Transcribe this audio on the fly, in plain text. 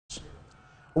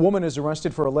A woman is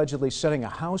arrested for allegedly setting a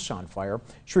house on fire.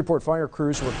 Shreveport fire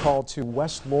crews were called to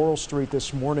West Laurel Street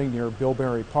this morning near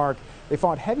Bilberry Park. They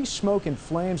fought heavy smoke and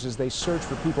flames as they searched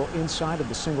for people inside of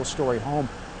the single-story home.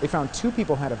 They found 2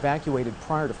 people had evacuated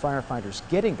prior to firefighters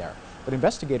getting there, but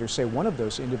investigators say one of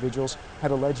those individuals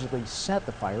had allegedly set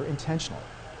the fire intentionally.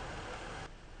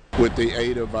 With the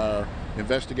aid of our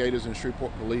investigators and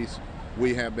Shreveport police,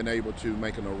 we have been able to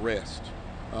make an arrest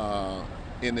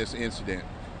in this incident.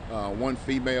 One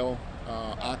female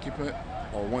occupant,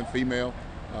 or one female,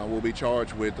 will be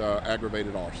charged with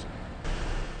aggravated arson.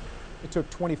 It took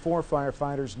 24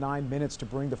 firefighters 9 minutes to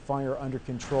bring the fire under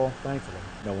control. Thankfully,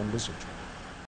 no one was injured.